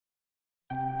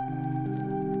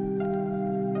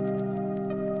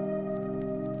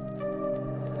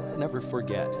never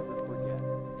forget.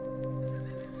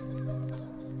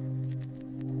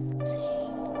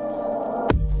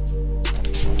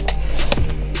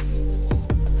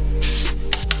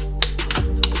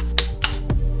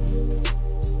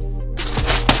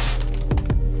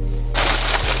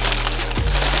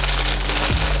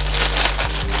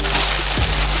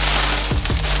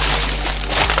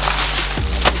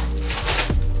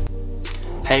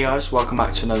 Hey guys, welcome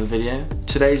back to another video.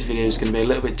 Today's video is going to be a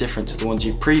little bit different to the ones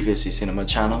you've previously seen on my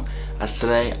channel, as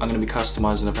today I'm going to be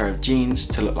customizing a pair of jeans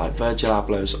to look like Virgil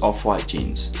Abloh's off-white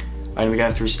jeans. I'm going to be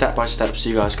going through step by step so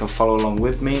you guys can follow along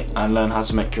with me and learn how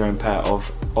to make your own pair of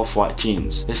off-white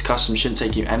jeans. This custom shouldn't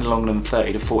take you any longer than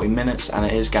 30 to 40 minutes and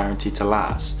it is guaranteed to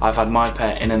last. I've had my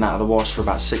pair in and out of the wash for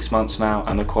about 6 months now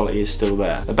and the quality is still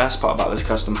there. The best part about this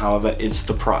custom, however, is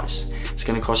the price. It's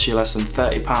going to cost you less than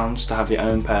 £30 to have your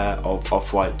own pair of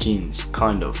off-white jeans.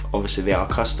 Kind of. Obviously they are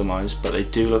customized, but they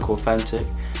do look authentic.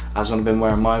 As when I've been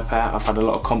wearing my pair, I've had a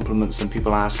lot of compliments and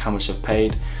people ask how much I've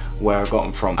paid, where I got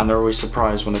them from, and they're always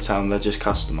surprised when I tell them they're just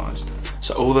customized.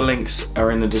 So all the links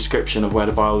are in the description of where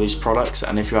to buy all these products,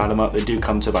 and if you add them up they do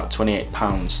come to about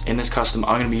 £28. In this custom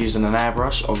I'm going to be using an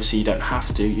airbrush. Obviously you don't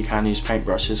have to, you can use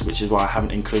paintbrushes, which is why I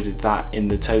haven't included that in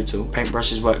the total.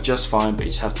 Paintbrushes work just fine, but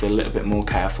you just have to be a little bit more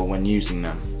careful when using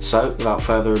them. So without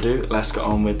further ado, let's get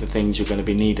on with the things you're going to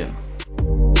be needing.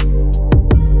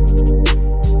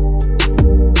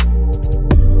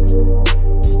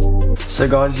 So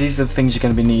guys, these are the things you're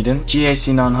going to be needing.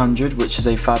 GAC 900, which is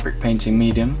a fabric painting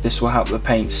medium. This will help the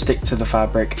paint stick to the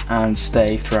fabric and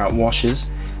stay throughout washes.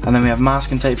 And then we have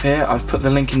masking tape here. I've put the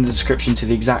link in the description to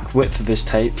the exact width of this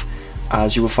tape.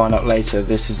 As you will find out later,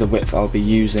 this is the width I'll be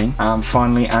using. And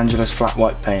finally, Angela's flat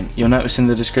white paint. You'll notice in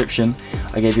the description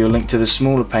I gave you a link to the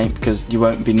smaller paint because you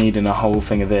won't be needing a whole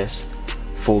thing of this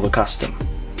for the custom.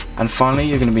 And finally,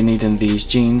 you're going to be needing these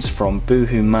jeans from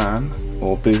Boohoo Man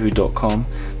or boohoo.com.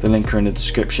 The link are in the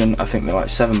description. I think they're like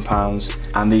 £7,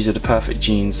 and these are the perfect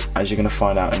jeans, as you're going to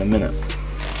find out in a minute.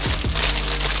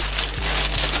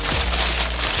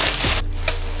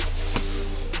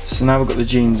 So now we've got the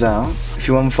jeans out. If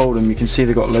you unfold them, you can see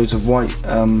they've got loads of white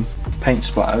paint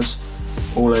splatters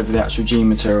all over the actual jean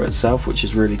material itself, which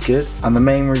is really good. And the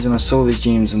main reason I saw these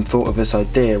jeans and thought of this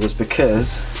idea was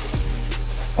because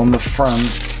on the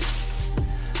front,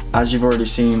 as you've already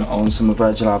seen on some of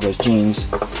Virgil Abloh's jeans,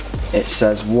 it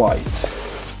says white.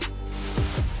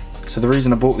 So the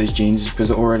reason I bought these jeans is because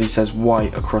it already says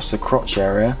white across the crotch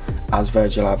area, as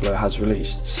Virgil Abloh has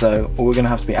released. So all we're going to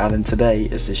have to be adding today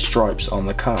is these stripes on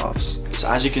the calves. So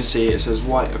as you can see, it says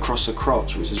white across the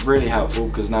crotch, which is really helpful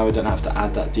because now we don't have to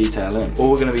add that detail in.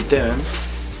 All we're going to be doing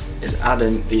is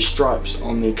adding these stripes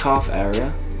on the calf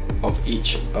area of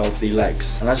each of the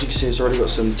legs. And as you can see, it's already got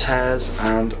some tears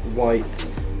and white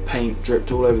paint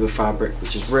dripped all over the fabric,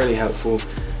 which is really helpful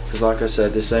because, like I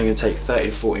said, this is only going to take 30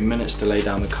 to 40 minutes to lay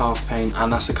down the calf paint,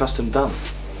 and that's the custom done.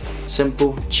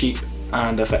 Simple, cheap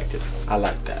and effective. I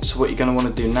like that. So what you're going to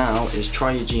want to do now is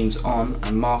try your jeans on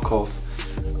and mark off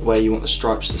where you want the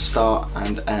stripes to start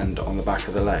and end on the back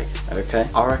of the leg. Okay,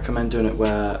 I recommend doing it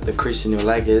where the crease in your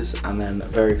leg is and then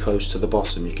very close to the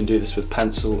bottom. You can do this with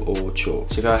pencil or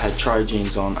chalk. So go ahead, try your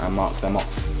jeans on and mark them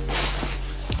off.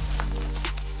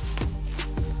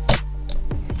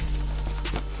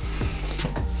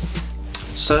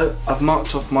 So I've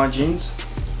marked off my jeans.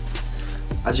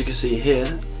 As you can see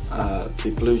here,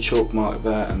 the blue chalk mark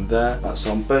there and there, that's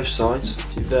on both sides.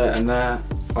 See there and there,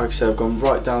 like I said, I've gone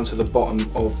right down to the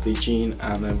bottom of the jean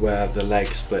and then where the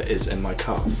leg split is in my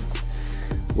calf.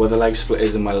 Where the leg split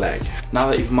is in my leg. Now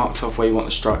that you've marked off where you want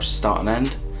the stripes to start and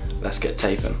end, let's get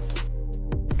taping.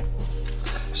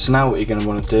 So now what you're going to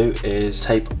want to do is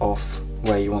tape off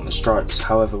where you want the stripes.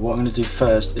 However, what I'm going to do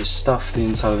first is stuff the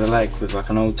inside of the leg with like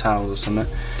an old towel or something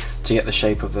to get the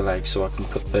shape of the leg so I can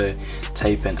put the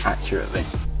tape in accurately.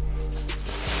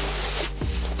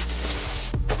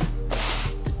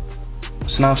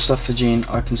 So now I've stuffed the jean,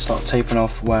 I can start taping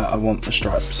off where I want the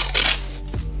stripes.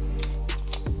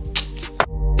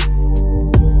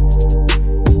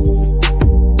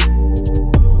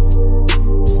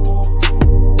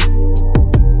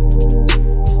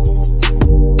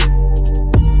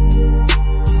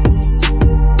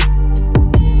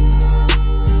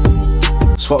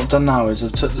 So what I've done now is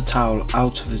I've took the towel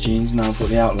out of the jeans, now I've got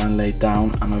the outline laid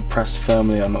down and I've pressed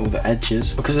firmly on all the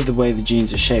edges. Because of the way the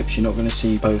jeans are shaped, you're not going to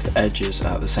see both edges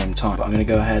at the same time. But I'm going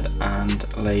to go ahead and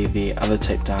lay the other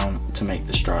tape down to make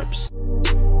the stripes.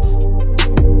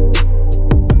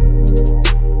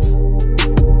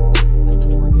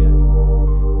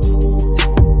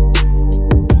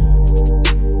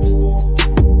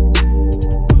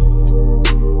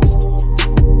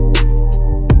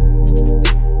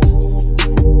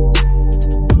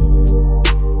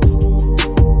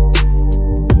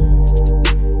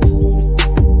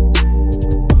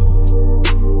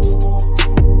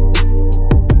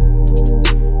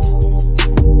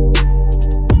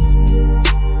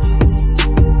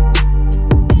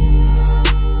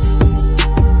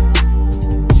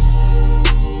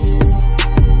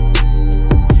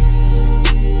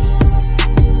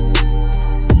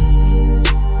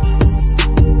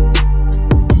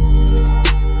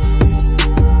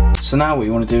 So now what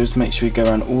you want to do is make sure you go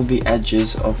around all the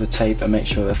edges of the tape and make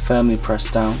sure they're firmly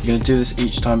pressed down. You're going to do this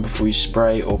each time before you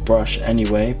spray or brush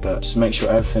anyway, but just make sure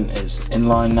everything is in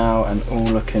line now and all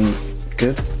looking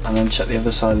good. And then check the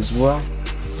other side as well.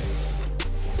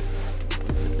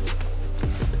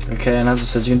 Okay, and as I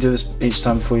said, you can do this each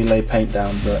time before you lay paint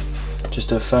down, but just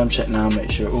do a firm check now, make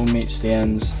sure it all meets the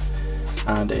ends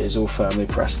and it is all firmly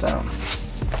pressed down.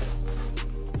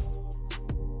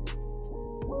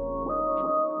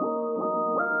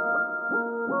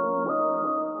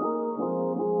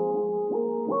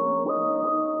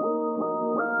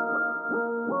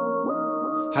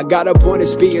 I got up on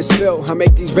this being spilled. I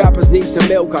make these rappers need some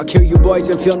milk. I'll kill you boys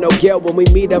and feel no guilt when we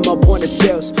meet them up on the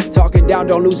stills. Talking down,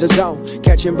 don't lose a zone.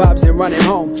 Catching vibes and running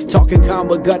home. Talking calm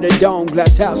with gutter dome.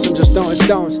 Glass house, I'm just throwing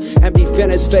stones. Empty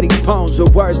feelings for these poems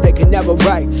with words they can never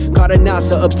write. Caught a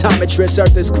NASA optometrist,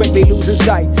 earth is quickly losing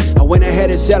sight. I went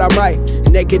ahead and said I'm right,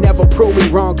 and they can never prove me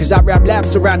wrong. Cause I rap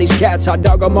laps around these cats, I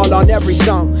dog them all on every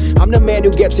song. I'm the man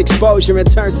who gets exposure and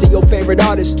turns to your favorite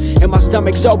artist. And my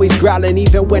stomach's always growling,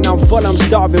 even when I'm full, I'm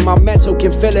starving. My mental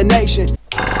can fill a nation.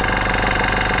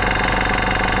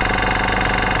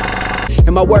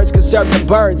 And my words can serve the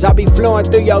birds. I'll be flowing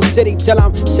through your city till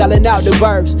I'm selling out the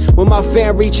burbs. When my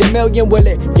fan reach 1 million, will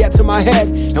it get to my head?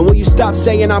 And will you stop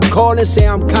saying I'm calling, say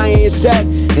I'm Kanye instead?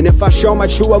 And if I show my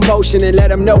true emotion and let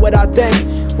them know what I think,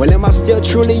 well, am I still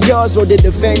truly yours, or did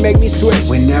the fame make me switch?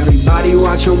 When everybody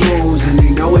watch your moves and they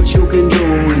know what you can do,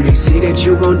 and they see that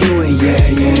you gon' do it, yeah,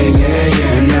 yeah, yeah,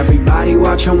 yeah. When everybody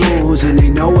watch your moves and they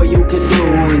know what you can do,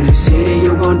 and they see that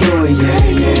you gon' do it, yeah,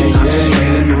 yeah, yeah. I'm just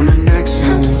waiting on the next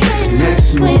move.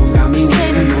 Next move, got me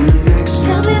waiting on the next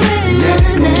move.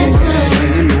 Next move, I'm just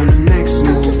waiting on the next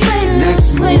move.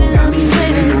 Next move, got me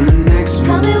waiting on the next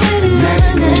move.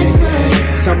 Next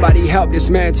move. Somebody help this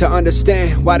man to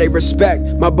understand why they respect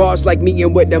my bars like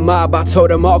meeting with the mob. I told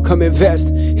them all come invest,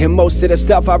 and most of the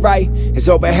stuff I write is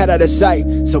overhead of the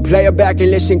sight. So play it back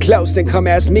and listen close, and come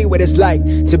ask me what it's like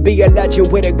to be a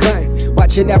legend with a gun,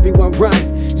 watching everyone run.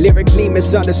 Lyrically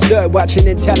misunderstood, watching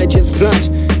intelligence plunge.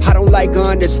 I don't like or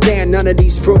understand none of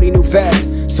these fruity new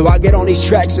fads, so I get on these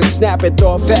tracks and snap and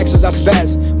throw effects as I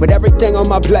spaz. With everything on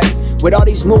my plate, with all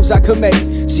these moves I could make.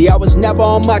 See, I was never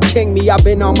on my king, me, I've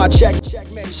been on my check.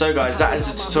 So guys, that is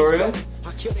the tutorial.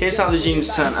 Here's how the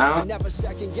jeans turn out.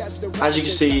 As you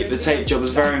can see, the tape job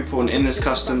is very important in this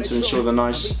custom to ensure the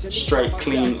nice, straight,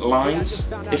 clean lines.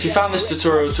 If you found this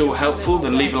tutorial tool helpful,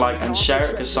 then leave a like and share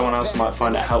it, because someone else might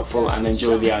find it helpful and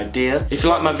enjoy the idea. If you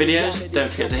like my videos, don't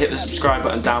forget to hit the subscribe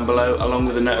button down below, along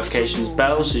with the notifications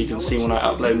bell, so you can see when I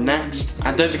upload next.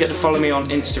 And don't forget to follow me on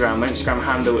Instagram. My Instagram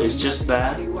handle is just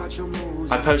there.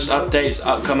 I post updates,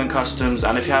 upcoming customs,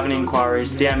 and if you have any inquiries,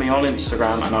 DM me on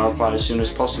Instagram and I'll reply as soon as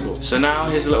possible. So now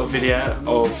here's a little video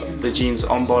of the jeans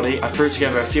on body. I threw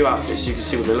together a few outfits so you can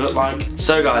see what they look like.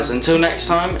 So guys, until next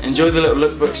time, enjoy the little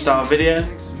lookbook style video,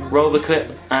 roll the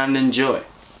clip and enjoy.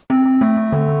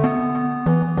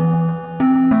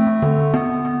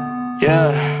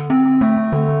 Yeah,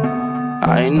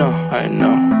 I know,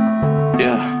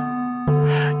 yeah.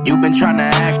 You've been trying to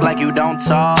act like you don't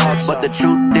talk, but the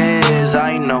truth is,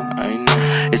 I know.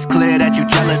 It's clear that you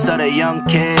jealous of the young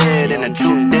kid, and the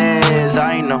truth is,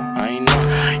 I know.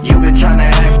 You've been trying to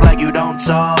act like you don't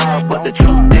talk, but the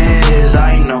truth is,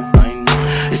 I know.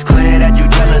 It's clear that you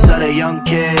jealous of the young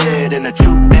kid, and the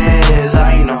truth is,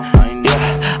 I know.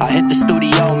 Yeah, I hit the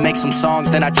studio, make some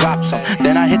songs, then I drop some.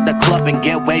 Then I hit the club and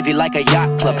get wavy like a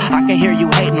yacht club. I can hear you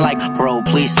hating like, bro,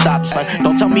 please stop, son.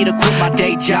 Don't tell me to quit my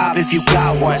day job if you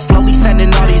got one. Slowly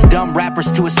sending all these dumb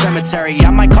rappers to a cemetery. I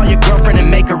might call your girlfriend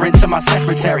and make her into my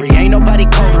secretary. Ain't nobody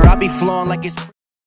colder, I be flowing like it's